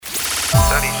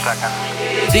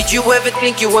Did you ever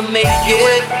think you would make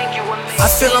it? I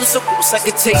feel I'm so close, I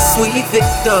could taste sweet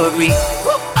victory.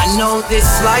 I know this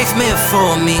life meant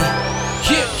for me.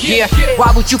 Yeah,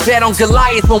 why would you bet on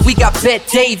Goliath when we got Bet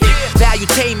David?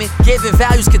 Valuetainment, giving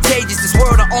value's contagious. This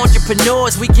world of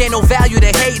entrepreneurs, we get no value to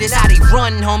haters. How they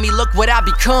run, homie, look what I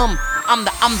become. I'm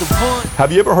the one.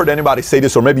 Have you ever heard anybody say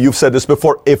this, or maybe you've said this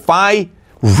before? If I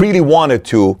really wanted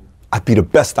to, I'd be the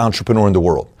best entrepreneur in the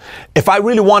world. If I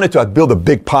really wanted to, I'd build a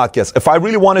big podcast. If I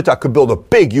really wanted to, I could build a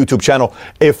big YouTube channel.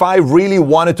 If I really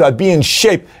wanted to, I'd be in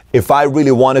shape. If I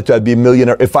really wanted to, I'd be a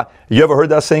millionaire. You ever heard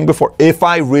that saying before? If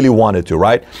I really wanted to,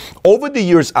 right? Over the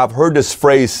years, I've heard this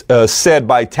phrase said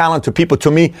by talented people to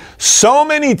me so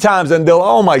many times, and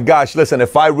oh my gosh, listen,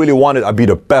 if I really wanted, I'd be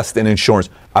the best in insurance.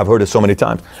 I've heard it so many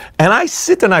times. And I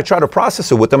sit and I try to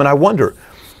process it with them, and I wonder,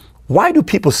 why do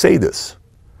people say this?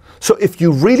 So if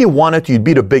you really wanted to, you'd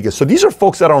be the biggest. So these are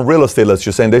folks that are on real estate, let's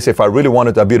just say, and they say, if I really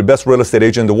wanted to, I'd be the best real estate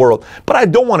agent in the world, but I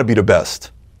don't want to be the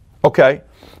best. Okay?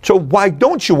 So why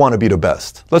don't you want to be the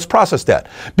best? Let's process that.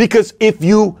 Because if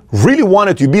you really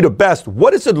wanted to be the best,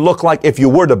 what does it look like if you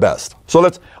were the best? So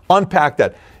let's unpack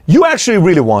that. You actually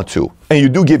really want to, and you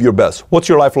do give your best. What's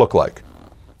your life look like?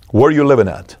 Where are you living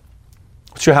at?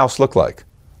 What's your house look like?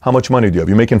 How much money do you have?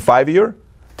 You making 5 a year?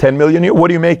 10 million a year?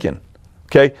 What are you making?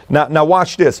 Okay, now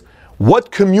watch this.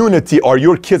 What community are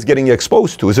your kids getting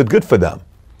exposed to? Is it good for them?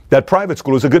 That private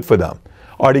school, is it good for them?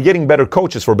 Are they getting better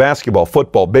coaches for basketball,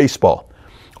 football, baseball?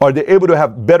 Are they able to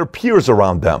have better peers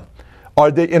around them? Are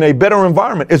they in a better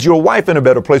environment? Is your wife in a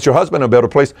better place, your husband in a better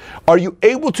place? Are you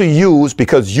able to use,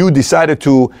 because you decided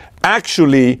to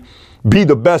actually be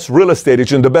the best real estate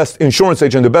agent, the best insurance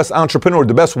agent, the best entrepreneur,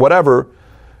 the best whatever,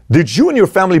 did you and your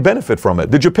family benefit from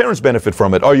it? Did your parents benefit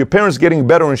from it? Are your parents getting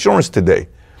better insurance today?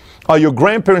 Are your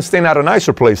grandparents staying at a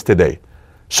nicer place today?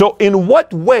 So in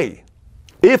what way,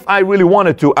 if I really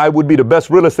wanted to, I would be the best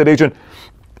real estate agent,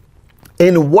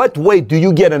 in what way do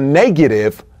you get a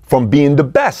negative from being the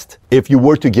best if you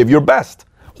were to give your best?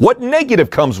 What negative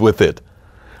comes with it?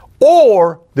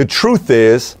 Or the truth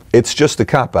is, it's just a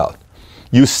cop-out.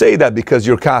 You say that because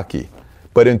you're cocky,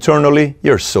 but internally,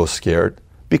 you're so scared.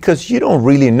 Because you don't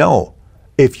really know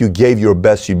if you gave your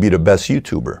best, you'd be the best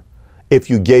YouTuber. If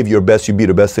you gave your best, you'd be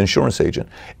the best insurance agent.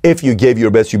 If you gave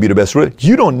your best, you'd be the best.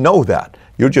 You don't know that.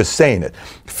 You're just saying it.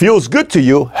 Feels good to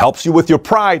you, helps you with your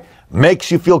pride, makes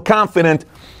you feel confident.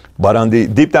 But on the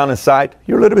deep down inside,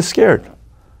 you're a little bit scared.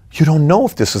 You don't know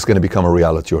if this is going to become a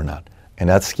reality or not. And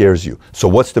that scares you. So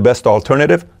what's the best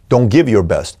alternative? Don't give your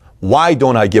best. Why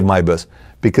don't I give my best?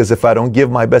 Because if I don't give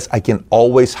my best, I can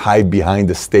always hide behind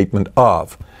the statement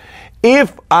of,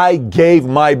 if I gave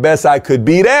my best, I could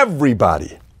beat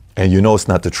everybody. And you know it's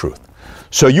not the truth.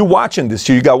 So you watching this,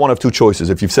 you got one of two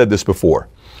choices, if you've said this before.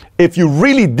 If you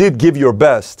really did give your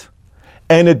best,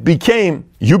 and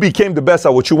you became the best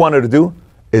at what you wanted to do,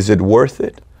 is it worth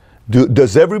it?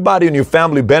 Does everybody in your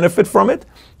family benefit from it?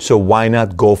 So why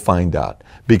not go find out?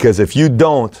 Because if you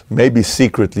don't, maybe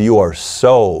secretly you are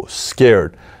so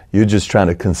scared, you're just trying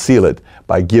to conceal it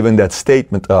by giving that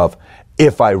statement of,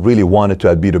 if I really wanted to,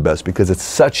 I'd be the best, because it's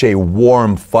such a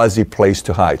warm, fuzzy place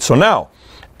to hide. So now,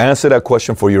 answer that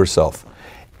question for yourself.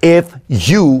 If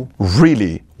you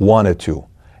really wanted to,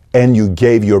 and you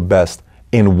gave your best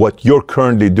in what you're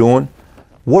currently doing,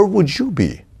 where would you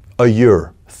be a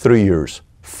year, 3 years,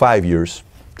 5 years,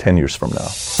 10 years from now?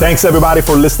 Thanks everybody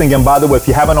for listening. And by the way, if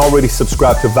you haven't already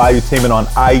subscribed to Valuetainment on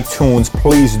iTunes,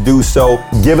 please do so.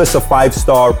 Give us a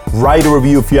 5-star, write a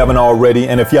review if you haven't already.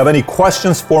 And if you have any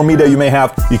questions for me that you may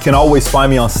have, you can always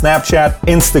find me on Snapchat,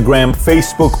 Instagram,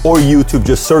 Facebook, or YouTube.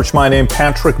 Just search my name,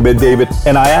 Patrick Bet-David.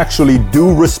 And I actually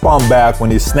do respond back when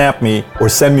you snap me or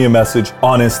send me a message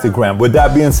on Instagram. With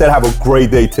that being said, have a great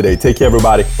day today. Take care,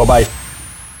 everybody. Bye-bye.